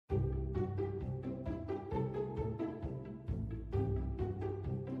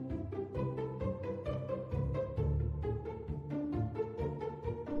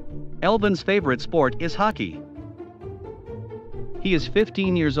Elvin's favorite sport is hockey. He is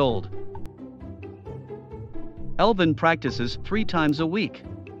 15 years old. Elvin practices 3 times a week.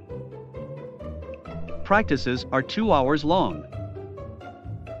 Practices are 2 hours long.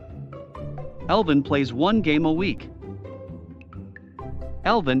 Elvin plays 1 game a week.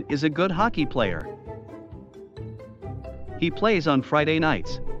 Elvin is a good hockey player. He plays on Friday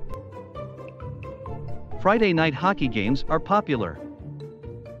nights. Friday night hockey games are popular.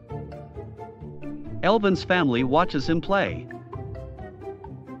 Elvin's family watches him play.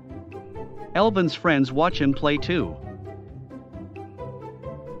 Elvin's friends watch him play too.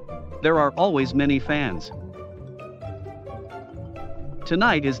 There are always many fans.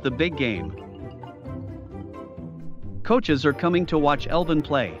 Tonight is the big game. Coaches are coming to watch Elvin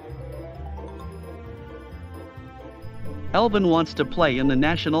play. Elvin wants to play in the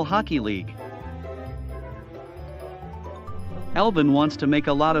National Hockey League. Elvin wants to make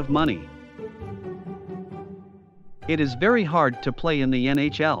a lot of money. It is very hard to play in the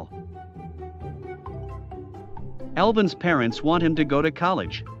NHL. Elvin's parents want him to go to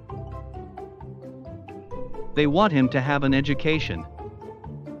college. They want him to have an education.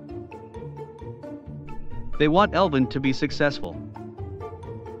 They want Elvin to be successful.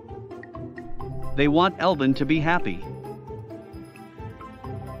 They want Elvin to be happy.